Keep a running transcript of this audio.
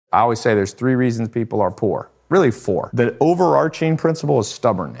I always say there's 3 reasons people are poor. Really 4. The overarching principle is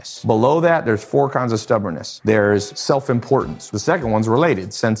stubbornness. Below that, there's 4 kinds of stubbornness. There's self-importance. The second one's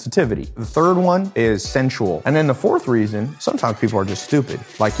related, sensitivity. The third one is sensual. And then the 4th reason, sometimes people are just stupid.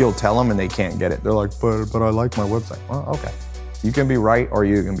 Like you'll tell them and they can't get it. They're like, but I like my website. Well, okay. You can be right or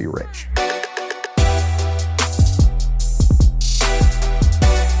you can be rich.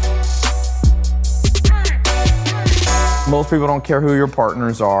 Most people don't care who your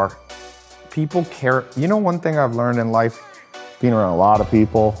partners are. People care. You know, one thing I've learned in life, being around a lot of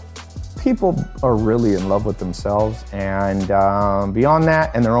people are really in love with themselves and beyond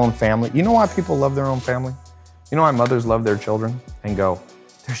that and their own family. You know why people love their own family? You know why mothers love their children and go,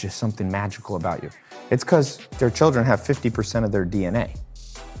 there's just something magical about you. It's because their children have 50% of their DNA.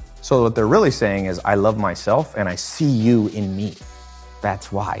 So what they're really saying is, I love myself and I see you in me.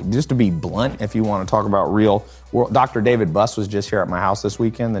 That's why. Just to be blunt, if you want to talk about real world, Dr. David Buss was just here at my house this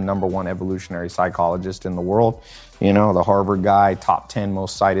weekend, the #1 evolutionary psychologist in the world. You know, the Harvard guy, top 10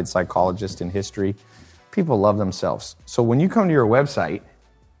 most cited psychologist in history. People love themselves. So when you come to your website,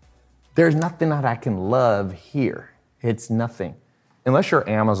 there's nothing that I can love here. It's nothing. Unless you're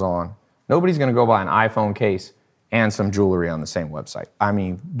Amazon, nobody's going to go buy an iPhone case and some jewelry on the same website. I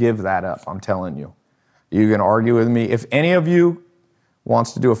mean, give that up. I'm telling you. You can argue with me. If any of you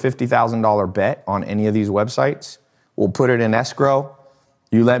wants to do a $50,000 bet on any of these websites, we'll put it in escrow.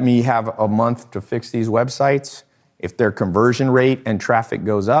 You let me have a month to fix these websites. If their conversion rate and traffic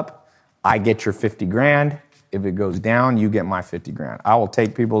goes up, I get your 50 grand. If it goes down, you get my 50 grand. I will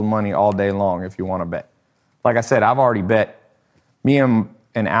take people's money all day long if you want to bet. Like I said, I've already bet. Me and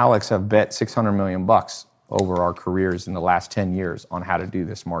Alex have bet 600 million bucks over our careers in the last 10 years on how to do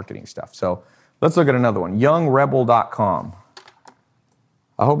this marketing stuff. So let's look at another one, youngrebel.com.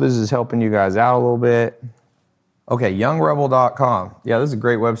 I hope this is helping you guys out a little bit. Okay, youngrebel.com. Yeah, this is a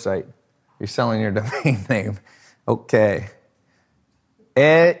great website. You're selling your domain name. Okay.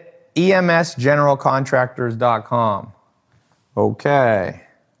 EMSgeneralcontractors.com. Okay.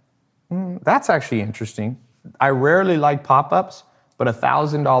 That's actually interesting. I rarely like pop-ups, but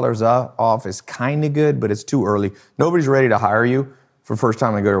 $1,000 off is kind of good, but it's too early. Nobody's ready to hire you for the first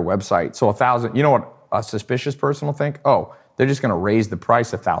time they go to your website. So $1,000, you know what a suspicious person will think? Oh, they're just going to raise the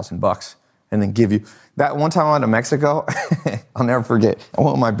price $1,000 and then give you. That one time I went to Mexico, I'll never forget. I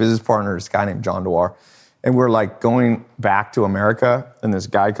went with my business partner, this guy named John Dewar, and we're like going back to America, and this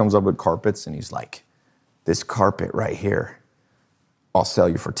guy comes up with carpets, and he's like, this carpet right here, I'll sell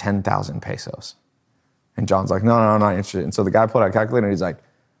you for 10,000 pesos. And John's like, no, I'm not interested. And so the guy pulled out a calculator, and he's like,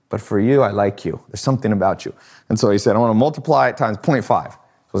 but for you, I like you. There's something about you. And so he said, I want to multiply it times 0.5. So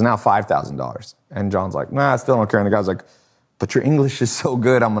it's now $5,000. And John's like, nah, I still don't care. And the guy's like, but your English is so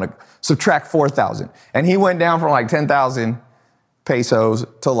good, I'm going to subtract 4,000. And he went down from like 10,000 pesos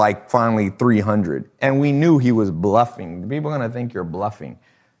to like finally 300. And we knew he was bluffing. People are going to think you're bluffing.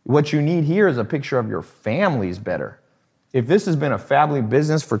 What you need here is a picture of your family's better. If this has been a family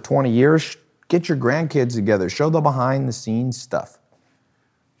business for 20 years, get your grandkids together. Show the behind the scenes stuff.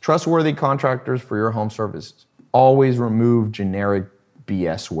 Trustworthy contractors for your home services. Always remove generic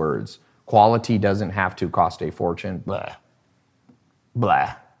BS words. Quality doesn't have to cost a fortune. Blah.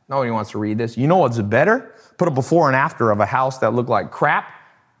 Blah. Nobody wants to read this. You know what's better? Put a before and after of a house that looked like crap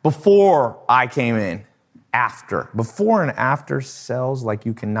before I came in. After. Before and after sells like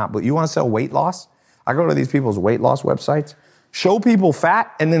you cannot. But you want to sell weight loss? I go to these people's weight loss websites. Show people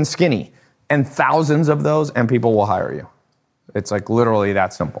fat and then skinny. And thousands of those, and people will hire you. It's like literally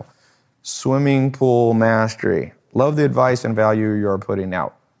that simple. Swimming pool mastery. Love the advice and value you're putting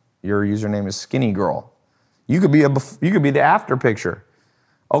out. Your username is Skinny Girl. You could be the after picture.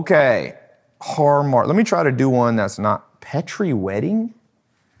 Okay, Harmar. Let me try to do one that's not Petri Wedding.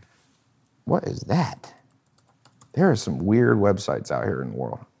 What is that? There are some weird websites out here in the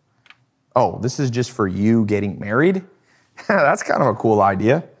world. Oh, this is just for you getting married? That's kind of a cool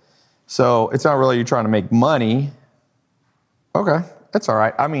idea. So it's not really you trying to make money. Okay, that's all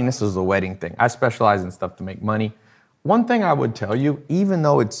right. I mean, this is a wedding thing. I specialize in stuff to make money. One thing I would tell you, even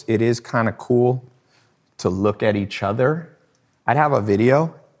though it is kind of cool to look at each other, I'd have a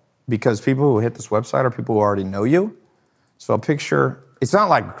video because people who hit this website are people who already know you. So a picture, it's not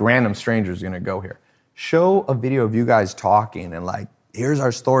like random strangers going to go here. Show a video of you guys talking and like, here's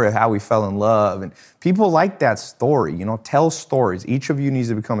our story of how we fell in love. And people like that story, you know, tell stories. Each of you needs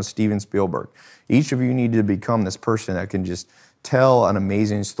to become a Steven Spielberg. Each of you need to become this person that can just tell an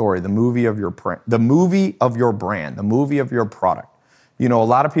amazing story, the movie of your brand, the movie of your product. You know, a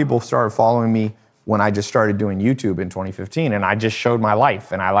lot of people started following me when I just started doing YouTube in 2015, and I just showed my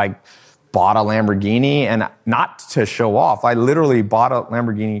life, and I like bought a Lamborghini, and not to show off. I literally bought a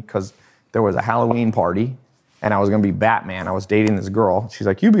Lamborghini because there was a Halloween party and I was gonna be Batman. I was dating this girl. She's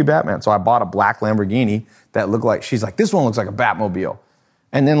like, you be Batman. So I bought a black Lamborghini that looked like, she's like, this one looks like a Batmobile.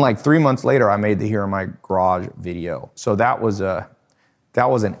 And then like 3 months later, I made the Here in My Garage video. So that was an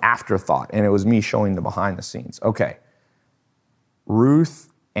afterthought, and it was me showing the behind the scenes. Okay,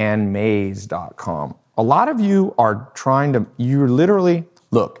 ruthandmaze.com. A lot of you are trying to, you literally,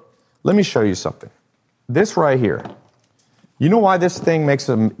 look, let me show you something. This right here, you know why this thing made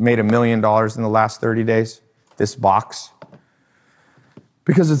 $1 million in the last 30 days? This box?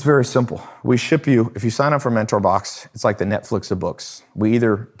 Because it's very simple. We ship you, if you sign up for Mentor Box, it's like the Netflix of books. We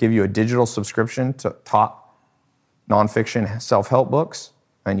either give you a digital subscription to top nonfiction self-help books,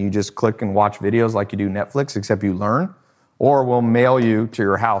 and you just click and watch videos like you do Netflix, except you learn, or we'll mail you to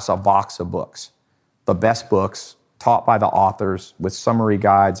your house a box of books. The best books, taught by the authors, with summary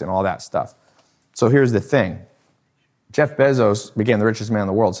guides and all that stuff. So here's the thing. Jeff Bezos became the richest man in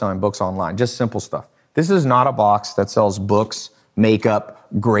the world selling books online, just simple stuff. This is not a box that sells books, makeup,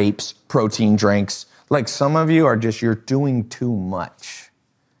 grapes, protein drinks. Like some of you are just, you're doing too much.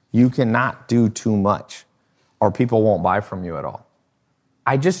 You cannot do too much or people won't buy from you at all.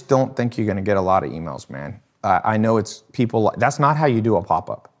 I just don't think you're gonna get a lot of emails, man. I know it's people, that's not how you do a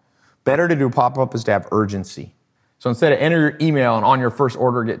pop-up. Better to do a pop-up is to have urgency. So instead of enter your email and on your first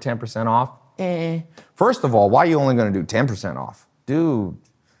order get 10% off, First of all, why are you only gonna do 10% off? Dude,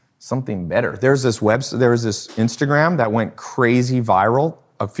 something better. There's this Instagram that went crazy viral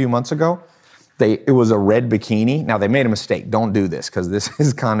a few months ago. It was a red bikini. Now they made a mistake. Don't do this because this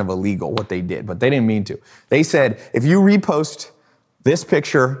is kind of illegal what they did, but they didn't mean to. They said, if you repost this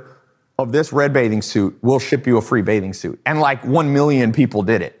picture of this red bathing suit, we'll ship you a free bathing suit. And like 1 million people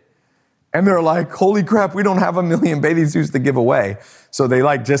did it. And they're like, holy crap, we don't have 1 million bathing suits to give away. So they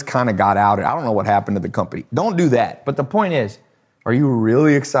like just kind of got out. I don't know what happened to the company. Don't do that. But the point is, are you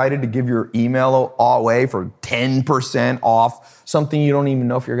really excited to give your email away for 10% off something you don't even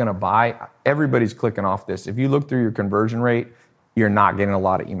know if you're gonna buy? Everybody's clicking off this. If you look through your conversion rate, you're not getting a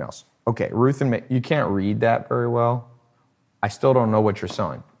lot of emails. Okay, Ruth and May, you can't read that very well. I still don't know what you're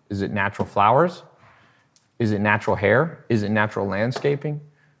selling. Is it natural flowers? Is it natural hair? Is it natural landscaping?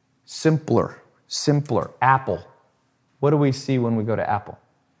 Simpler. Apple. What do we see when we go to Apple?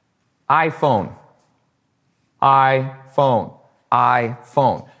 iPhone.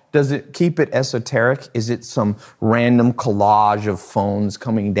 Does it keep it esoteric? Is it some random collage of phones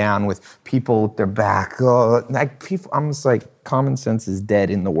coming down with people with their back? I'm just like, common sense is dead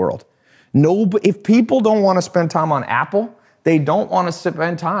in the world. No, but if people don't want to spend time on Apple, they don't want to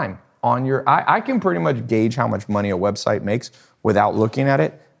spend time on your, I can pretty much gauge how much money a website makes without looking at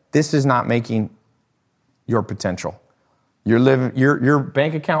it. This is not making your potential. Your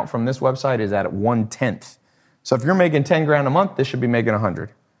bank account from this website is at 1/10. So if you're making 10 grand a month, this should be making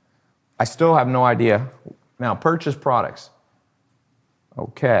 100. I still have no idea. Now, purchase products.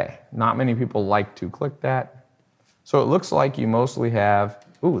 Okay, not many people like to click that. So it looks like you mostly have,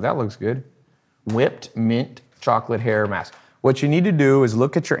 ooh, that looks good. Whipped mint chocolate hair mask. What you need to do is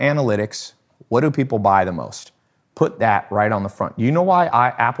look at your analytics. What do people buy the most? Put that right on the front. You know why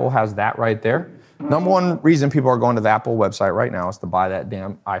Apple has that right there? Number one reason people are going to the Apple website right now is to buy that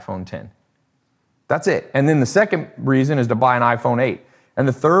damn iPhone 10. That's it. And then the second reason is to buy an iPhone 8. And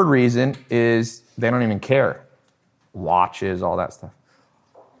the third reason is they don't even care. Watches, all that stuff.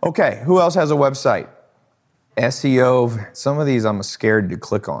 Okay, who else has a website? SEO, some of these I'm scared to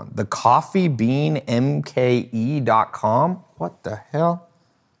click on. The coffeebeanmke.com. What the hell?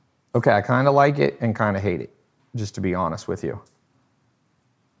 Okay, I kind of like it and kind of hate it, just to be honest with you.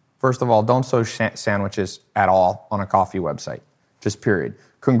 First of all, don't sew sandwiches at all on a coffee website, just period.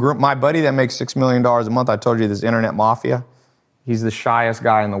 My buddy that makes $6 million a month, I told you this internet mafia, he's the shyest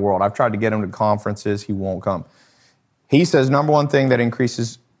guy in the world. I've tried to get him to conferences, he won't come. He says number one thing that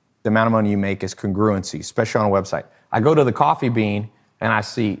increases the amount of money you make is congruency, especially on a website. I go to the Coffee Bean and I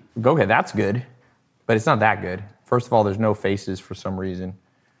see, okay, that's good, but it's not that good. First of all, there's no faces for some reason.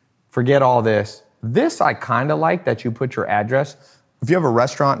 Forget all this. This I kind of like that you put your address. If you have a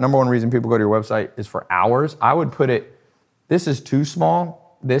restaurant, number one reason people go to your website is for hours. I would put it, this is too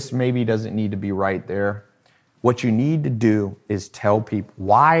small. This maybe doesn't need to be right there. What you need to do is tell people,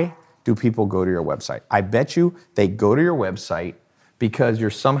 why do people go to your website? I bet you they go to your website because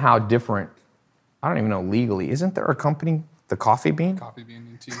you're somehow different. I don't even know legally. Isn't there a company, the Coffee Bean? Coffee Bean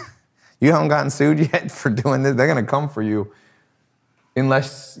and tea. You haven't gotten sued yet for doing this? They're gonna come for you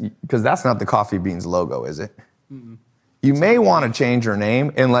unless, because that's not the Coffee Bean's logo, is it? Mm-mm. You may want to change your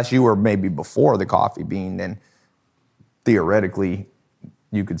name unless you were maybe before the Coffee Bean, then theoretically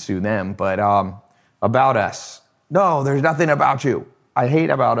you could sue them. But about us, no, there's nothing about you. I hate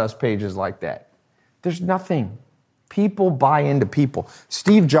about us pages like that. There's nothing. People buy into people.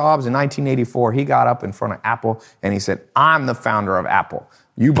 Steve Jobs in 1984, he got up in front of Apple and he said, I'm the founder of Apple.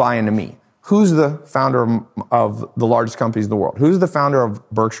 You buy into me. Who's the founder of the largest companies in the world? Who's the founder of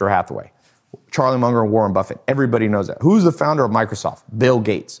Berkshire Hathaway? Charlie Munger and Warren Buffett. Everybody knows that. Who's the founder of Microsoft? Bill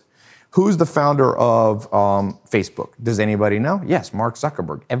Gates. Who's the founder of Facebook? Does anybody know? Yes, Mark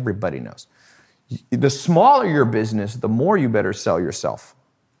Zuckerberg. Everybody knows. The smaller your business, the more you better sell yourself.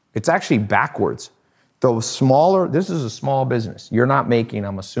 It's actually backwards. The smaller, this is a small business. You're not making,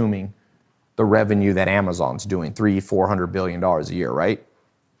 I'm assuming, the revenue that Amazon's doing, $300-400 billion a year, right?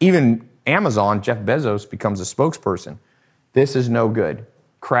 Even Amazon, Jeff Bezos becomes a spokesperson. This is no good.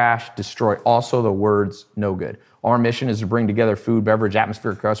 Crash, destroy. Also the words no good. Our mission is to bring together food, beverage,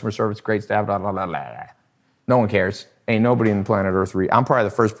 atmosphere, customer service, great staff, blah, blah, blah, blah. No one cares. Ain't nobody in planet Earth read. I'm probably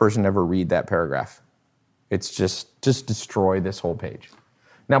the first person to ever read that paragraph. It's just destroy this whole page.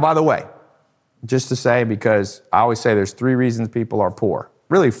 Now, by the way, just to say, because I always say there's 3 reasons people are poor.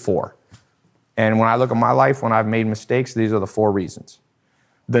 Really 4. And when I look at my life, when I've made mistakes, these are the 4 reasons.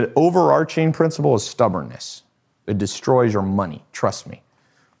 The overarching principle is stubbornness. It destroys your money, trust me.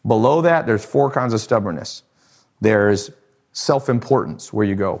 Below that, there's 4 kinds of stubbornness. There's self-importance, where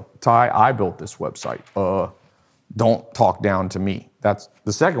you go, Tai, I built this website. Don't talk down to me. That's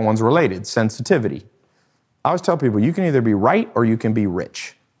the second one's related, sensitivity. I always tell people, you can either be right or you can be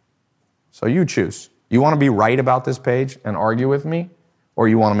rich. So you choose. You want to be right about this page and argue with me, or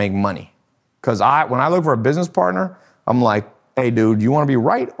you want to make money? Because when I look for a business partner, I'm like, hey, dude, do you want to be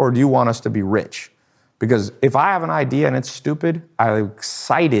right or do you want us to be rich? Because if I have an idea and it's stupid, I'm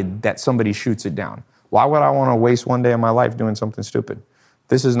excited that somebody shoots it down. Why would I want to waste one day of my life doing something stupid?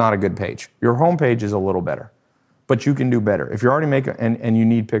 This is not a good page. Your homepage is a little better, but you can do better. If you're already making, and you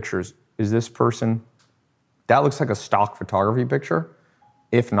need pictures, is this person, that looks like a stock photography picture.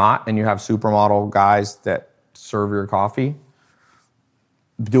 If not, and you have supermodel guys that serve your coffee,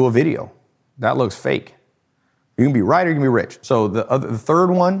 do a video. That looks fake. You can be right or you can be rich. So the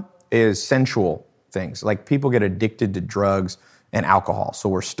third one is sensual things. Like people get addicted to drugs and alcohol, so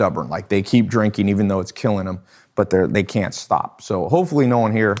we're stubborn. Like they keep drinking even though it's killing them, but they can't stop. So hopefully no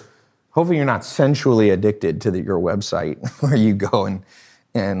one here, hopefully you're not sensually addicted to your website where you go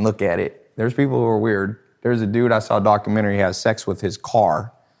and look at it. There's people who are weird. There's a dude I saw a documentary, he has sex with his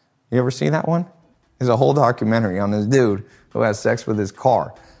car. You ever see that one? There's a whole documentary on this dude who has sex with his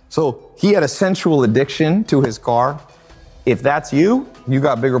car. So he had a sensual addiction to his car. If that's you, you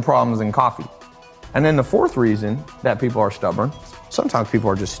got bigger problems than coffee. And then the 4th reason that people are stubborn, sometimes people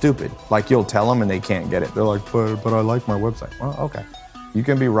are just stupid. Like you'll tell them and they can't get it. They're like, but I like my website. Well, okay. You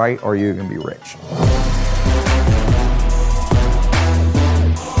can be right or you can be rich.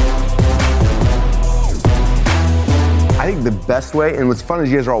 I think the best way, and what's fun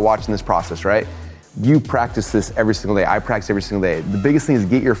is you guys are all watching this process, right? You practice this every single day. I practice every single day. The biggest thing is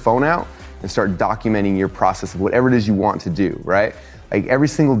get your phone out and start documenting your process of whatever it is you want to do, right? Like every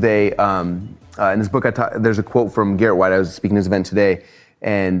single day, in this book, there's a quote from Garrett White. I was speaking at his event today,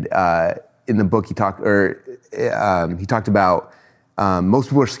 and in the book he talked about most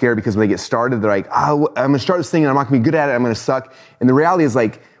people are scared because when they get started, they're like, I'm gonna start this thing and I'm not gonna be good at it, I'm gonna suck. And the reality is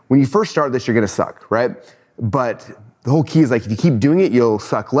like, when you first start this, you're gonna suck, right? But the whole key is like, if you keep doing it, you'll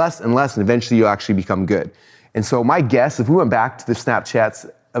suck less and less, and eventually you'll actually become good. And so my guess, if we went back to the Snapchats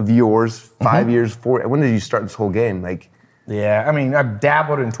of yours, 5 years, 4, when did you start this whole game? Like, yeah, I mean, I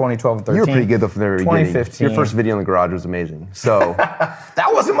dabbled in 2012 and 13. You were pretty good though from the very beginning. 2015. Your first video in the garage was amazing. So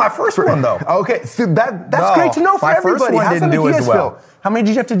that wasn't my first one though. Okay, so that's great to know for everybody. First one didn't do as well. How many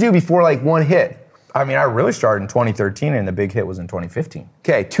did you have to do before like one hit? I mean, I really started in 2013 and the big hit was in 2015.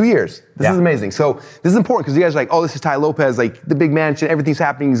 Okay, 2 years. This is amazing. So this is important because you guys are like, oh, this is Tai Lopez, like the big mansion, everything's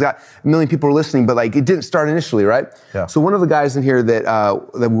happening. He's got a million people are listening, but like it didn't start initially, right? Yeah. So one of the guys in here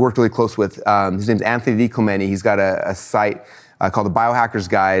that we worked really close with, his name's Anthony DiClemente. He's got a site called the Biohacker's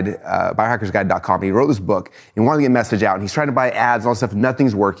Guide, biohackersguide.com. He wrote this book and wanted to get a message out. And he's trying to buy ads and all this stuff.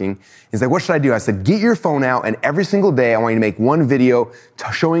 Nothing's working. He's like, what should I do? I said, get your phone out and every single day I want you to make one video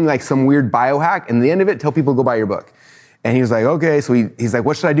showing like some weird biohack. And at the end of it, tell people to go buy your book. And he was like, okay. So he's like,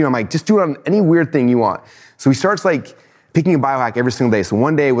 what should I do? I'm like, just do it on any weird thing you want. So he starts like picking a biohack every single day. So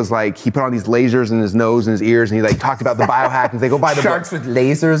one day was like, he put on these lasers in his nose and his ears and he like talked about the biohack and they go buy the Sharks book. with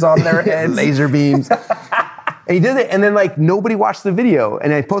lasers on their heads. Laser beams. And he did it, and then like nobody watched the video.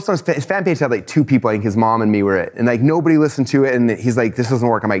 And I posted on his fan page, had like 2 people, I think his mom and me were it. And like nobody listened to it, and he's like, this doesn't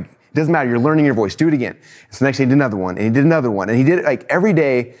work. I'm like, it doesn't matter, you're learning your voice, do it again. So next day he did another one, and he did another one. And he did it like every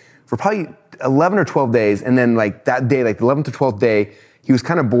day for probably 11 or 12 days. And then like that day, like the 11th or 12th day, he was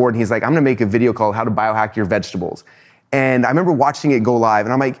kind of bored, and he's like, I'm gonna make a video called How to Biohack Your Vegetables. And I remember watching it go live,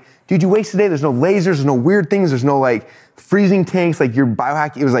 and I'm like, dude, you wasted a day. There's no lasers, there's no weird things, there's no like freezing tanks, like your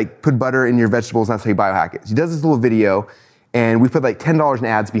biohack, it was like put butter in your vegetables, and that's how you biohack it. So he does this little video, and we put like $10 in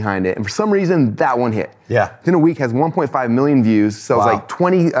ads behind it, and for some reason, that one hit. Yeah. Within a week, has 1.5 million views, sells like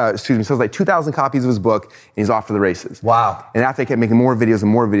 2,000 copies of his book, and he's off for the races. Wow. And after, I kept making more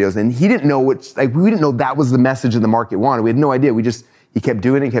videos, and he didn't know we didn't know that was the message that the market wanted. We had no idea. He kept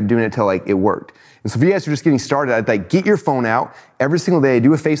doing it until like it worked. And so if you guys are just getting started, I'd like get your phone out every single day,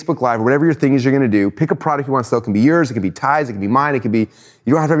 do a Facebook Live or whatever your thing is you're gonna do. Pick a product you want to sell. It can be yours, it can be Tai's, it can be mine, it can be, you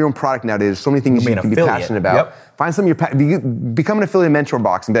don't have to have your own product nowadays. There's so many things you can be passionate about. Yep. Find something become an affiliate mentor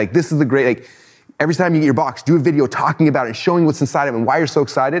box and be like, this is the great, like every time you get your box, do a video talking about it and showing what's inside of it and why you're so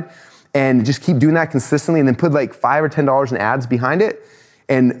excited. And just keep doing that consistently, and then put like $5 or $10 in ads behind it.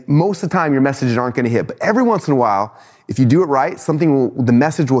 And most of the time your messages aren't gonna hit. But every once in a while, if you do it right, the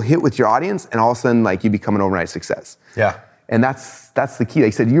message will hit with your audience, and all of a sudden, like, you become an overnight success. Yeah. And that's the key. Like I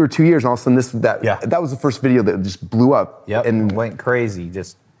said, you were 2 years, and all of a sudden that was the first video that just blew up. Yep. And went crazy.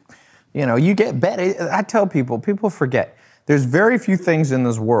 Just, you get better. I tell people forget. There's very few things in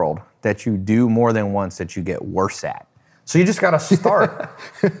this world that you do more than once that you get worse at. So you just got to start.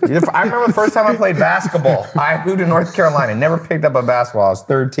 I remember the first time I played basketball. I moved to North Carolina, never picked up a basketball. I was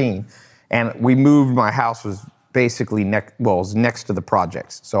 13, and we moved. My house was basically next to the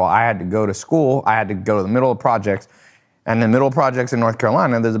projects. So I had to go to school. I had to go to the middle of projects, and in the middle of projects in North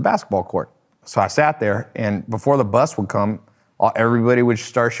Carolina, there's a basketball court. So I sat there, and before the bus would come, everybody would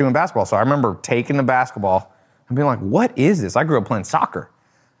start shooting basketball. So I remember taking the basketball and being like, "What is this?" I grew up playing soccer,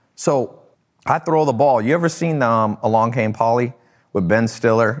 so I throw the ball. You ever seen Along Came Polly with Ben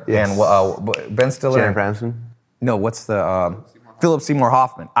Stiller and Ben Stiller? Jennifer Aniston? No, what's the Philip Seymour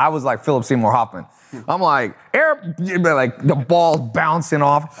Hoffman? I was like Philip Seymour Hoffman. I'm like, like the ball's bouncing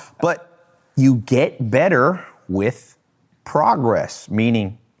off. But you get better with progress,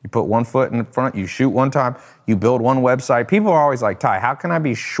 meaning you put one foot in front, you shoot one time, you build one website. People are always like, Tai, how can I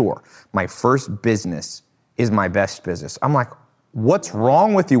be sure my first business is my best business? I'm like, what's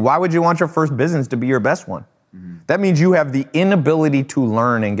wrong with you? Why would you want your first business to be your best one? Mm-hmm. That means you have the inability to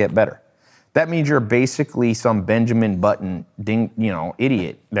learn and get better. That means you're basically some Benjamin Button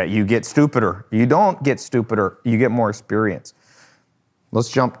idiot that you get stupider. You don't get stupider, you get more experience. Let's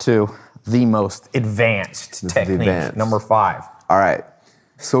jump to the most advanced technique, number 5. All right.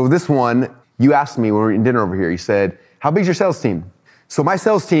 So this one, you asked me when we were eating dinner over here, you said, how big is your sales team? So my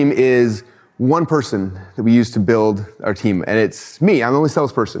sales team is one person that we use to build our team, and it's me. I'm the only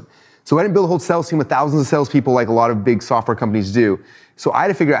salesperson. So I didn't build a whole sales team with thousands of salespeople like a lot of big software companies do. So I had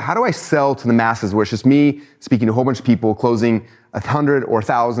to figure out, how do I sell to the masses where it's just me speaking to a whole bunch of people, closing 100 or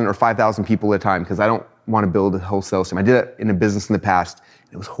 1,000 or 5,000 people at a time, because I don't want to build a whole sales team. I did it in a business in the past,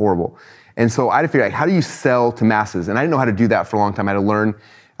 and it was horrible. And so I had to figure out, how do you sell to masses? And I didn't know how to do that for a long time. I had to learn.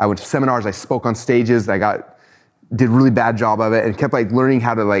 I went to seminars, I spoke on stages, did a really bad job of it, and kept learning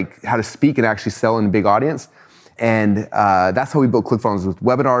how to speak and actually sell in a big audience. And that's how we built ClickFunnels, with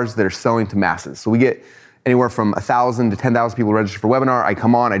webinars that are selling to masses. So we get anywhere from 1,000 to 10,000 people register for a webinar. I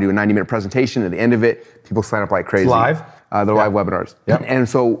come on, I do a 90-minute presentation. At the end of it, people sign up like crazy. It's live? They're live webinars. Yep. And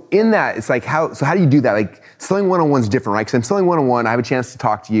so in that, it's like, how do you do that? Like, selling one-on-one is different, right? Because I'm selling one-on-one, I have a chance to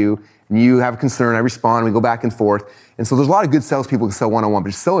talk to you, and you have a concern, I respond, we go back and forth. And so there's a lot of good salespeople who can sell one-on-one, but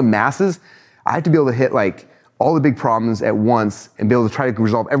just selling masses, I have to be able to hit all the big problems at once and be able to try to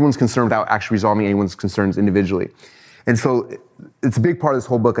resolve everyone's concern without actually resolving anyone's concerns individually. And so it's a big part of this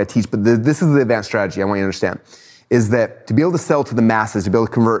whole book I teach, but this is the advanced strategy I want you to understand, is that to be able to sell to the masses, to be able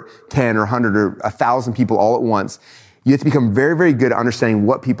to convert 10 or 100 or 1,000 people all at once, you have to become very, very good at understanding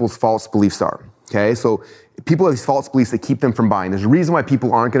what people's false beliefs are, okay? So people have these false beliefs that keep them from buying. There's a reason why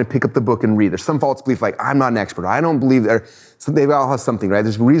people aren't gonna pick up the book and read. There's some false belief like, I'm not an expert, I don't believe that, so they all have something, right?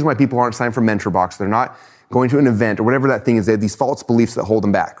 There's a reason why people aren't signed for Mentor Box, they're not going to an event or whatever that thing is. They have these false beliefs that hold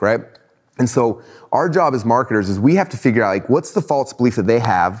them back, right? And so our job as marketers is we have to figure out what's the false belief that they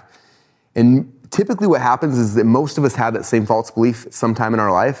have. And typically what happens is that most of us have that same false belief sometime in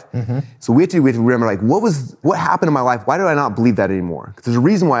our life. Mm-hmm. So we have to remember what happened in my life? Why do I not believe that anymore? Because there's a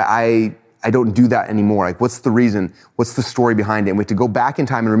reason why I don't do that anymore. What's the reason? What's the story behind it? And we have to go back in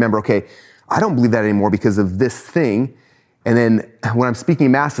time and remember, okay, I don't believe that anymore because of this thing. And then when I'm speaking to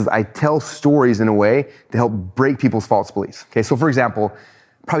masses, I tell stories in a way to help break people's false beliefs. Okay, so for example,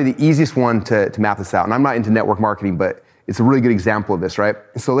 probably the easiest one to map this out, and I'm not into network marketing, but it's a really good example of this, right?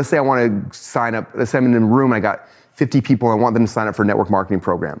 So let's say I want to sign up, let's say I'm in a room and I got 50 people and I want them to sign up for a network marketing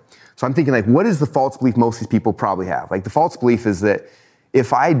program. So I'm thinking what is the false belief most of these people probably have? The false belief is that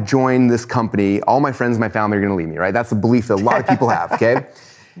if I join this company, all my friends, my family are going to leave me, right? That's a belief that a lot of people have, okay?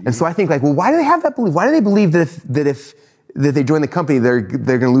 And so I think like, well, why do they have that belief? Why do they believe that if they join the company, they're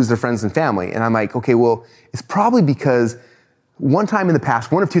going to lose their friends and family? And I'm like, okay, well, it's probably because one time in the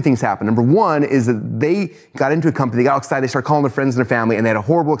past, one of two things happened. Number one is that they got into a company, they got excited, they started calling their friends and their family, and they had a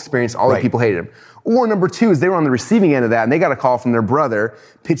horrible experience. All the people hated them. Or number two is they were on the receiving end of that, and they got a call from their brother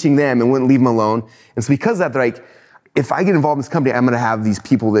pitching them and wouldn't leave them alone. And so because of that, they're like, if I get involved in this company, I'm going to have these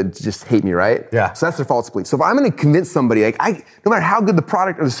people that just hate me, right? Yeah. So that's their false belief. So if I'm going to convince somebody, like no matter how good the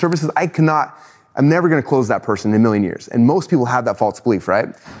product or the service is, I'm never going to close that person in a million years. And most people have that false belief,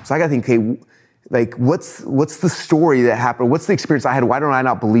 right? So I got to think, okay, like what's the story that happened? What's the experience I had? Why don't I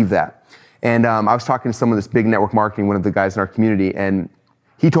not believe that? And I was talking to someone that's big network marketing, one of the guys in our community, and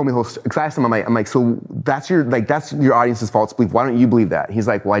he told me the whole story. Because I asked him, I'm like, so that's your audience's false belief. Why don't you believe that? He's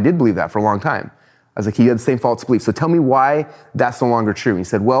like, well, I did believe that for a long time. I was like, he had the same false belief. So tell me why that's no longer true. And he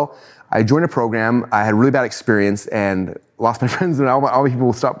said, well, I joined a program, I had a really bad experience and lost my friends and all the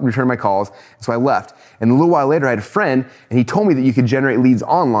people stopped returning my calls. So I left. And a little while later, I had a friend and he told me that you could generate leads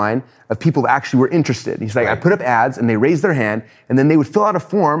online of people that actually were interested. He's like, I put up ads and they raised their hand and then they would fill out a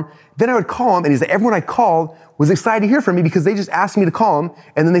form. Then I would call them and he's like, everyone I called was excited to hear from me because they just asked me to call them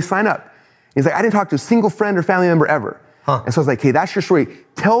and then they sign up. He's like, I didn't talk to a single friend or family member ever. And so I was like, hey, that's your story.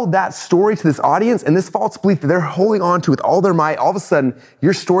 Tell that story to this audience and this false belief that they're holding on to with all their might. All of a sudden,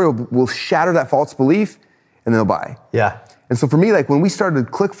 your story will shatter that false belief and they'll buy. Yeah. And so for me, like when we started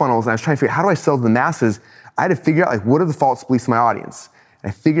ClickFunnels and I was trying to figure out how do I sell to the masses, I had to figure out like what are the false beliefs of my audience.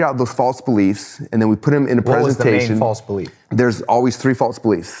 And I figured out those false beliefs and then we put them in a presentation. What was the main false belief? There's always 3 false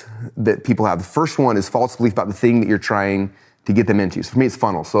beliefs that people have. The first one is false belief about the thing that you're trying to get them into. So for me, it's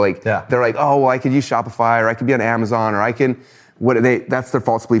funnels. So like, they're like, oh, well, I could use Shopify or I could be on Amazon or I can, that's their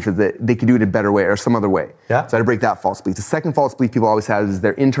false belief is that they could do it a better way or some other way. Yeah. So I had to break that false belief. The second false belief people always have is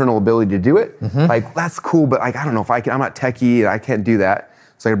their internal ability to do it. Mm-hmm. Like, that's cool, but like, I don't know if I can, I'm not techie and I can't do that.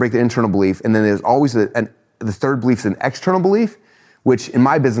 So I had to break the internal belief. And then there's always the third belief is an external belief, which in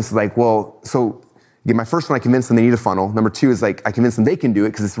my business is like, well, so again, my first one, I convince them they need a funnel. Number 2 is like, I convince them they can do it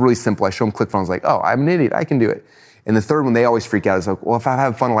because it's really simple. I show them ClickFunnels like, oh, I'm an idiot, I can do it. And the third one, they always freak out. It's like, well, if I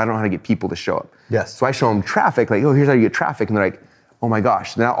have a funnel, I don't know how to get people to show up. Yes. So I show them traffic, like, oh, here's how you get traffic. And they're like, oh my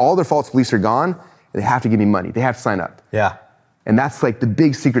gosh. Now all their false beliefs are gone. And they have to give me money. They have to sign up. Yeah. And that's like the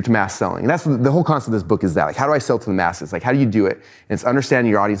big secret to mass selling. And that's the whole concept of this book is that. Like, how do I sell to the masses? Like, how do you do it? And it's understanding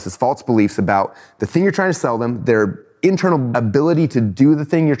your audience's false beliefs about the thing you're trying to sell them, their internal ability to do the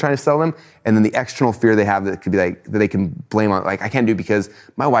thing you're trying to sell them, and then the external fear they have that could be like, that they can blame on, like, I can't do it because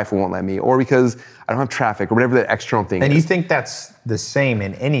my wife won't let me, or because I don't have traffic, or whatever the external thing is. And you think that's the same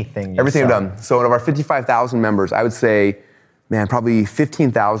in anything you Everything sell? I've done. So out of our 55,000 members, I would say, man, probably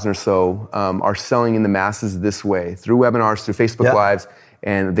 15,000 or so are selling in the masses this way, through webinars, through Facebook Lives,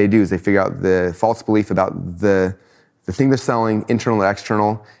 and they do is they figure out the false belief about the thing they're selling, internal and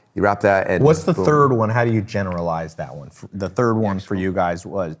external. You wrap that and what's the third one? How do you generalize that one? The third one for you guys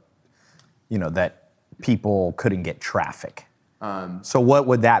was, that people couldn't get traffic. So what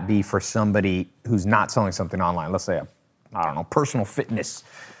would that be for somebody who's not selling something online? Let's say personal fitness.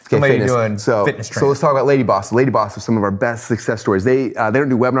 Somebody doing fitness training. So let's talk about Lady Boss. Lady Boss are some of our best success stories. They don't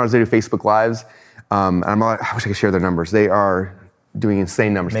do webinars, they do Facebook Lives. And I wish I could share their numbers. They are doing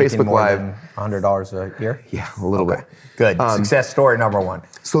insane numbers. Making Facebook more Live. than $100 a year? Yeah, a little bit. Good. Success story number 1.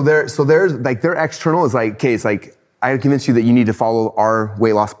 So there's like their external is like, okay, it's like, I convinced you that you need to follow our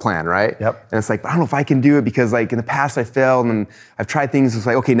weight loss plan, right? Yep. And it's like, I don't know if I can do it because like in the past I failed and I've tried things. It's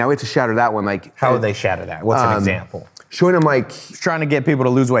like, okay, now we have to shatter that one. Like, how would they shatter that? What's an example? Showing them like, trying to get people to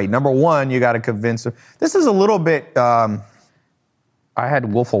lose weight. Number 1, you got to convince them. This is a little bit. I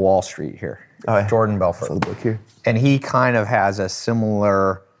had Wolf of Wall Street here. Jordan Belfort. the book here. And he kind of has a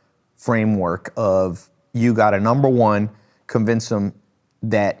similar framework of you got to, number 1, convince them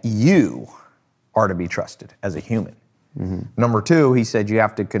that you are to be trusted as a human. Mm-hmm. Number 2, he said you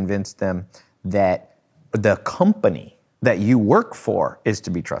have to convince them that the company that you work for is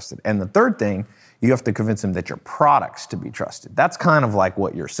to be trusted. And the third thing, you have to convince them that your product's to be trusted. That's kind of like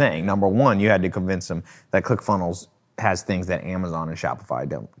what you're saying. Number 1, you had to convince them that ClickFunnels has things that Amazon and Shopify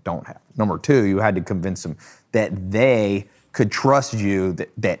don't have. Number 2, you had to convince them that they could trust you,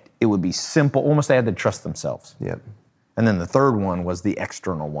 that it would be simple, almost they had to trust themselves. Yep. And then the third one was the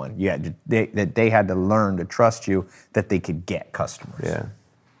external one. They had to learn to trust you that they could get customers. Yeah.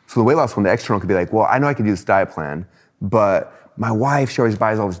 So the weight loss one, the external could be like, well, I know I can do this diet plan, but my wife, she always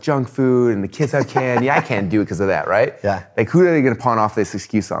buys all this junk food and the kids have candy. I can't do it because of that, right? Yeah. Like, who are they going to pawn off this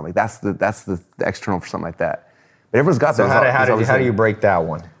excuse on? Like, that's the external for something like that. But everyone's got so those. how do you break that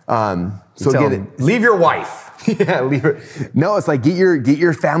one? So Tell get them, it. leave your wife. Yeah, leave it. No, it's like get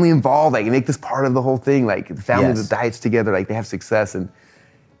your family involved, like make this part of the whole thing. Like the family that diets together, like they have success. And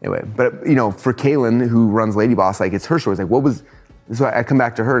anyway, but for Kaylin, who runs Lady Boss, like it's her story. It's like, what was? So I come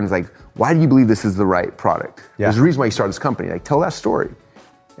back to her and it's like, why do you believe this is the right product? Yeah. There's a reason why you started this company. Like tell that story.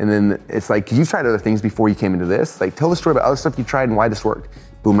 And then it's like, 'cause you've tried other things before you came into this. Like tell the story about other stuff you tried and why this worked.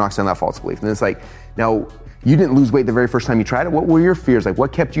 Boom, knocks down that false belief. And then it's like, now you didn't lose weight the very first time you tried it. What were your fears? Like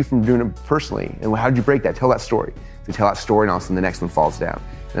what kept you from doing it personally? And how did you break that? Tell that story. So tell that story and all of a sudden the next one falls down.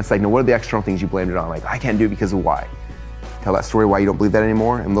 And it's like, no, what are the external things you blamed it on? Like, I can't do it because of why. Tell that story why you don't believe that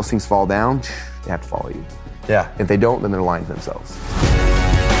anymore. And those things fall down, they have to follow you. Yeah. If they don't, then they're lying to themselves.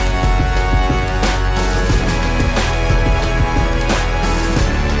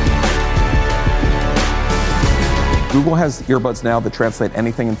 Google has earbuds now that translate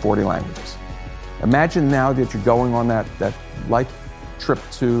anything in 40 languages. Imagine now that you're going on that life trip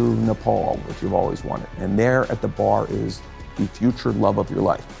to Nepal that you've always wanted, and there at the bar is the future love of your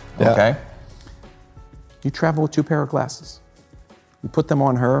life, okay? You travel with 2 pair of glasses. You put them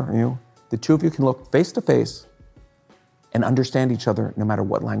on her, and the two of you can look face to face and understand each other no matter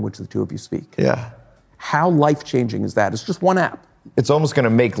what language the two of you speak. Yeah. How life-changing is that? It's just one app. It's almost going to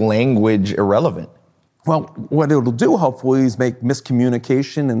make language irrelevant. Well, what it'll do, hopefully, is make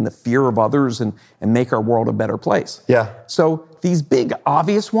miscommunication and the fear of others and make our world a better place. Yeah. So these big,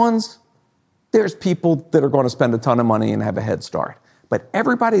 obvious ones, there's people that are going to spend a ton of money and have a head start. But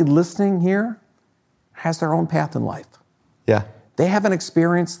everybody listening here has their own path in life. Yeah. They have an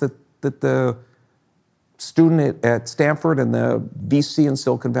experience that the student at Stanford and the VC in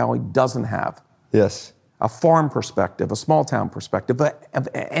Silicon Valley doesn't have. Yes. A farm perspective, a small town perspective, of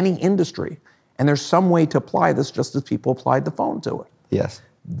any industry. And there's some way to apply this just as people applied the phone to it. Yes.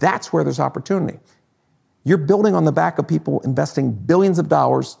 That's where there's opportunity. You're building on the back of people investing billions of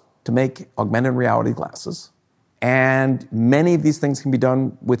dollars to make augmented reality glasses. And many of these things can be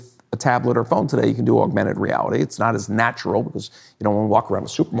done with a tablet or phone today. You can do augmented reality. It's not as natural because you don't want to walk around a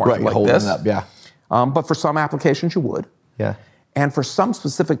supermarket like holding this. It up, yeah. But for some applications, you would. Yeah. And for some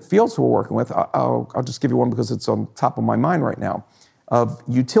specific fields we're working with, I'll just give you one because it's on top of my mind right now, of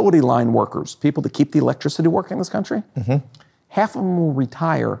utility line workers, people that keep the electricity working in this country. Mm-hmm. Half of them will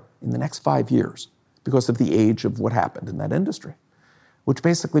retire in the next 5 years because of the age of what happened in that industry, which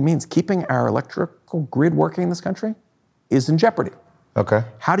basically means keeping our electrical grid working in this country is in jeopardy. Okay.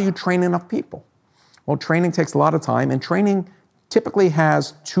 How do you train enough people? Well, training takes a lot of time, and training typically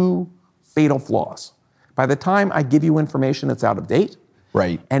has 2 fatal flaws. By the time I give you information that's out of date,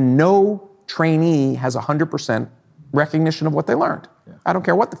 right, and no trainee has 100% recognition of what they learned. Yeah. I don't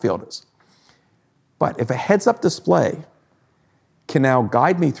care what the field is. But if a heads-up display can now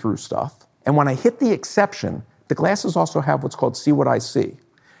guide me through stuff, and when I hit the exception, the glasses also have what's called See What I See.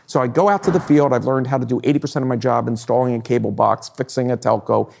 So I go out to the field, I've learned how to do 80% of my job installing a cable box, fixing a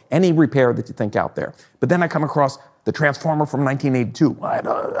telco, any repair that you think out there. But then I come across the transformer from 1982. I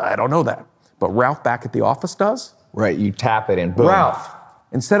don't know that. But Ralph back at the office does. Right, you tap it and boom. Ralph,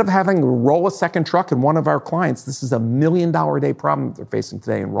 instead of having to roll a second truck, and one of our clients, this is $1 million a day problem that they're facing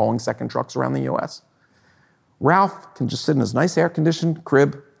today in rolling second trucks around the US. Ralph can just sit in his nice air-conditioned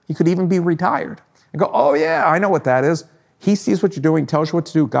crib. He could even be retired and go, oh yeah, I know what that is. He sees what you're doing, tells you what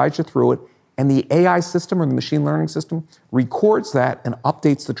to do, guides you through it, and the AI system or the machine learning system records that and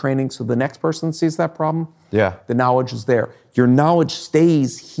updates the training so the next person sees that problem, the knowledge is there. Your knowledge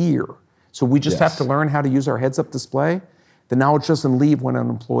stays here. So we just have to learn how to use our heads-up display. The knowledge doesn't leave when an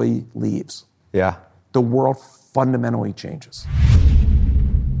employee leaves. Yeah. The world fundamentally changes.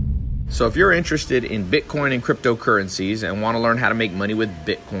 So if you're interested in Bitcoin and cryptocurrencies and want to learn how to make money with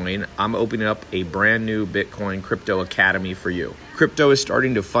Bitcoin, I'm opening up a brand new Bitcoin Crypto Academy for you. Crypto is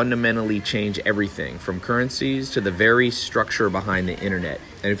starting to fundamentally change everything from currencies to the very structure behind the internet.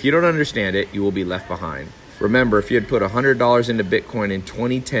 And if you don't understand it, you will be left behind. Remember, if you had put $100 into Bitcoin in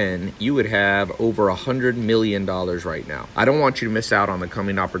 2010, you would have over $100 million right now. I don't want you to miss out on the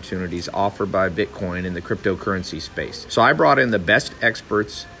coming opportunities offered by Bitcoin in the cryptocurrency space. So I brought in the best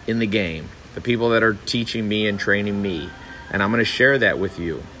experts in the game, the people that are teaching me and training me, and I'm going to share that with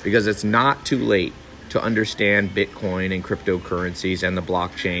you because it's not too late to understand Bitcoin and cryptocurrencies and the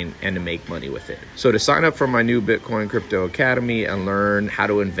blockchain and to make money with it. So to sign up for my new Bitcoin Crypto Academy and learn how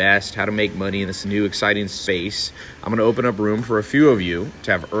to invest, how to make money in this new exciting space, I'm going to open up room for a few of you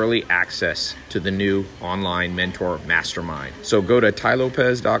to have early access to the new online mentor mastermind. So go to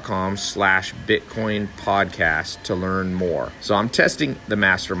tailopez.com/Bitcoin podcast to learn more. So I'm testing the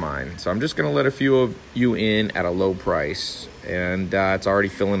mastermind. So I'm just going to let a few of you in at a low price. And it's already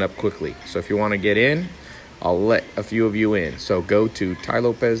filling up quickly. So if you want to get in, I'll let a few of you in. So go to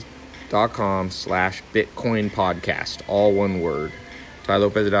tailopez.com/Bitcoin podcast, all one word.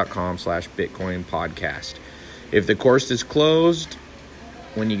 tailopez.com/Bitcoin podcast. If the course is closed,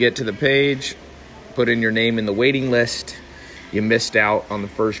 when you get to the page, put in your name in the waiting list. You missed out on the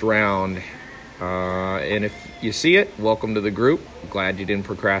first round. And if you see it, welcome to the group. Glad you didn't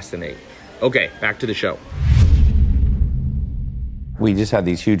procrastinate. Okay, back to the show. We just had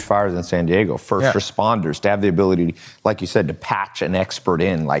these huge fires in San Diego. First responders to have the ability, like you said, to patch an expert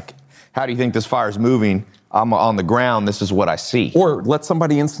in. Like, how do you think this fire is moving? I'm on the ground. This is what I see. Or let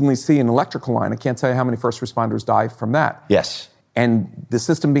somebody instantly see an electrical line. I can't tell you how many first responders die from that. Yes. And the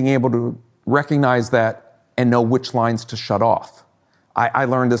system being able to recognize that and know which lines to shut off. I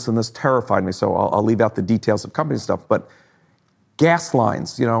learned this, and this terrified me, so I'll leave out the details of company stuff, but gas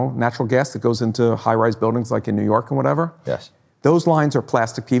lines, natural gas that goes into high-rise buildings like in New York and whatever. Yes. Those lines are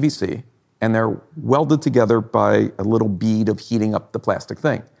plastic PVC, and they're welded together by a little bead of heating up the plastic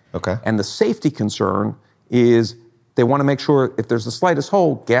thing. Okay. And the safety concern is they want to make sure if there's the slightest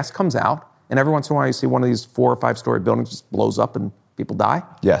hole, gas comes out, and every once in a while you see one of these 4 or 5 story buildings just blows up and people die.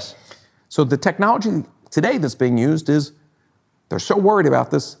 Yes. So the technology today that's being used is they're so worried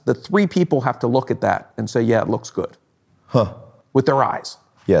about this that 3 people have to look at that and say, yeah, it looks good. With their eyes.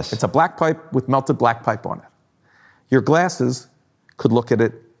 Yes. It's a black pipe with melted black pipe on it. Your glasses could look at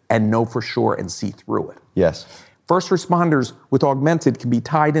it and know for sure and see through it. Yes. First responders with augmented can be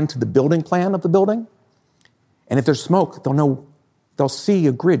tied into the building plan of the building. And if there's smoke, they'll see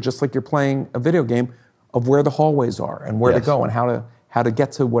a grid, just like you're playing a video game, of where the hallways are and where to go and how to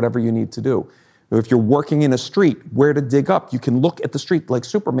get to whatever you need to do. If you're working in a street, where to dig up, you can look at the street like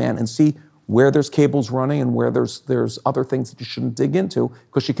Superman and see where there's cables running and where there's other things that you shouldn't dig into,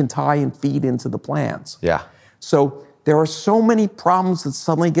 because you can tie and feed into the plans. Yeah. So there are so many problems that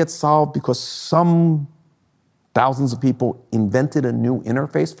suddenly get solved because some thousands of people invented a new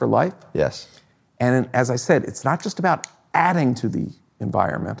interface for life. Yes. And as I said, it's not just about adding to the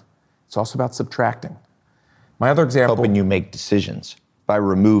environment, it's also about subtracting. My other example... Helping you make decisions by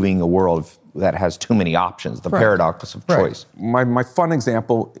removing a world that has too many options, the paradox of choice. My fun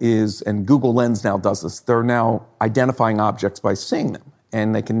example is, and Google Lens now does this, they're now identifying objects by seeing them,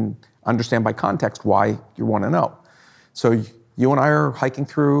 and they can understand by context why you want to know. So you and I are hiking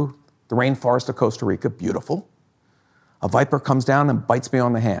through the rainforest of Costa Rica, beautiful. A viper comes down and bites me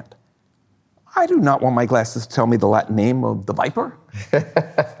on the hand. I do not want my glasses to tell me the Latin name of the viper.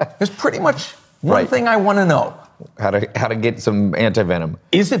 There's pretty much one thing I want to know. How to get some antivenom.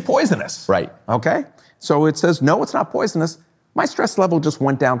 Is it poisonous? Right. Okay. So it says, no, it's not poisonous. My stress level just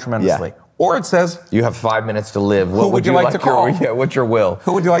went down tremendously. Yeah. Or it says, you have 5 minutes to live. Who would you like to call? What's your will?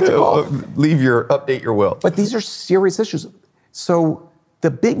 Who would you like to call? Update your will. But these are serious issues. So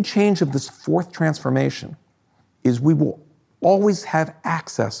the big change of this 4th transformation is we will always have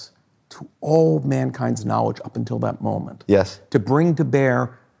access to all mankind's knowledge up until that moment. Yes. To bring to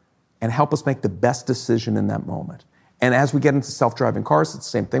bear and help us make the best decision in that moment. And as we get into self-driving cars, it's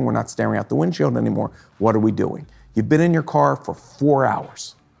the same thing. We're not staring out the windshield anymore. What are we doing? You've been in your car for 4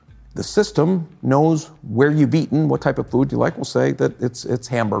 hours. The system knows where you've eaten, what type of food you like. We'll say that it's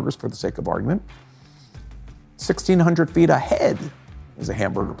hamburgers for the sake of argument. 1,600 feet ahead is a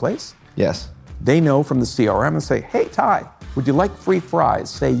hamburger place. Yes. They know from the CRM and say, hey, Tai, would you like free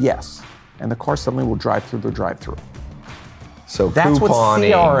fries? Say yes. And the car suddenly will drive through the drive-through. So that's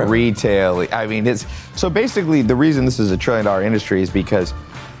couponing, retail, I mean, so basically the reason this is a $1 trillion industry is because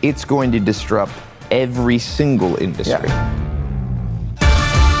it's going to disrupt every single industry. Yeah.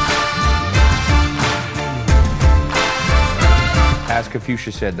 As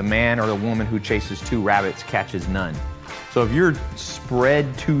Confucius said, the man or the woman who chases 2 rabbits catches none. So if you're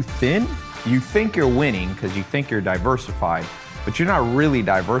spread too thin, you think you're winning because you think you're diversified, but you're not really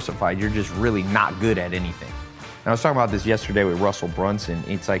diversified, you're just really not good at anything. And I was talking about this yesterday with Russell Brunson.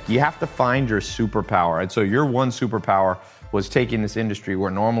 It's like you have to find your superpower. And so your one superpower was taking this industry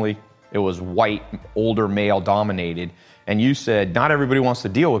where normally it was white, older male dominated. And you said, not everybody wants to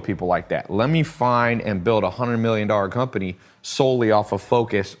deal with people like that. Let me find and build a $100 million company solely off of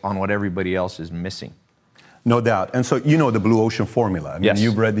focus on what everybody else is missing. No doubt. And so you know the blue ocean formula. I mean,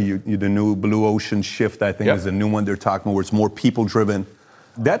 you've read the new blue ocean shift, I think is the new one they're talking about, where it's more people driven.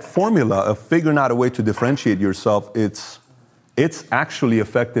 That formula of figuring out a way to differentiate yourself, it's actually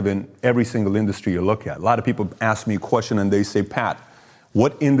effective in every single industry you look at. A lot of people ask me a question and they say, Pat,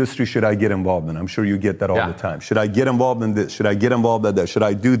 what industry should I get involved in? I'm sure you get that all the time. Should I get involved in this? Should I get involved in that? Should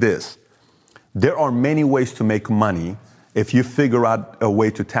I do this? There are many ways to make money if you figure out a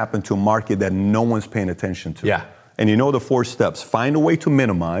way to tap into a market that no one's paying attention to. Yeah. And you know the 4 steps. Find a way to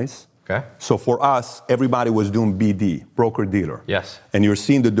minimize. Okay. So for us, everybody was doing BD, broker-dealer. Yes. And you're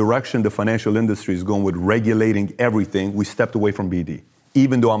seeing the direction the financial industry is going with regulating everything. We stepped away from BD,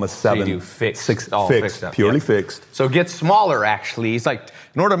 even though I'm a 7. So you do fixed. Fixed, purely fixed. So get smaller, actually. It's like,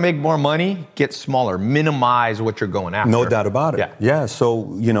 in order to make more money, get smaller. Minimize what you're going after. No doubt about it. Yeah. So,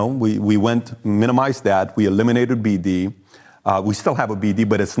 we minimized that. We eliminated BD. We still have a BD,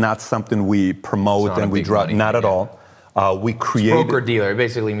 but it's not something we promote and we drop. Not at all. We created. Broker-dealer. It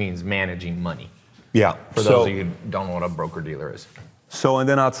basically means managing money. Yeah. For those of you who don't know what a broker-dealer is. So, and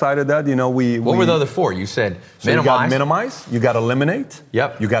then outside of that, What were the other 4? You said minimize. You got minimize, you got eliminate.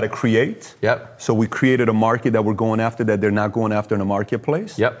 Yep. You got to create. Yep. So we created a market that we're going after that they're not going after in the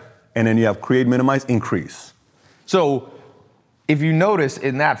marketplace. Yep. And then you have create, minimize, increase. So if you notice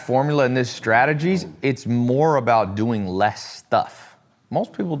in that formula, in this strategies, it's more about doing less stuff.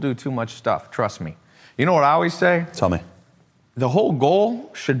 Most people do too much stuff, trust me. You know what I always say? Tell me. The whole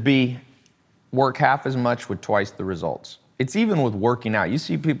goal should be work half as much with twice the results. It's even with working out. You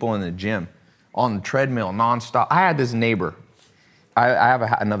see people in the gym, on the treadmill, nonstop. I had this neighbor. I have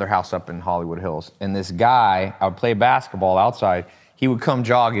another house up in Hollywood Hills, and this guy, I would play basketball outside, he would come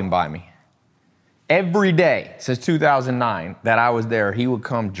jogging by me. Every day since 2009 that I was there, he would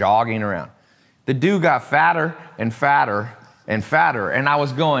come jogging around. The dude got fatter and fatter and fatter, and I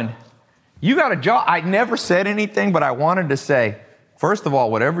was going, you got to jog. I never said anything, but I wanted to say, first of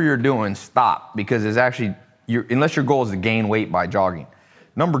all, whatever you're doing, stop, because it's actually, unless your goal is to gain weight by jogging.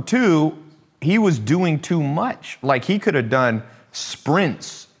 Number 2, he was doing too much. Like he could have done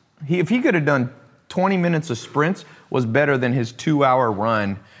sprints. If he could have done 20 minutes of sprints was better than his 2-hour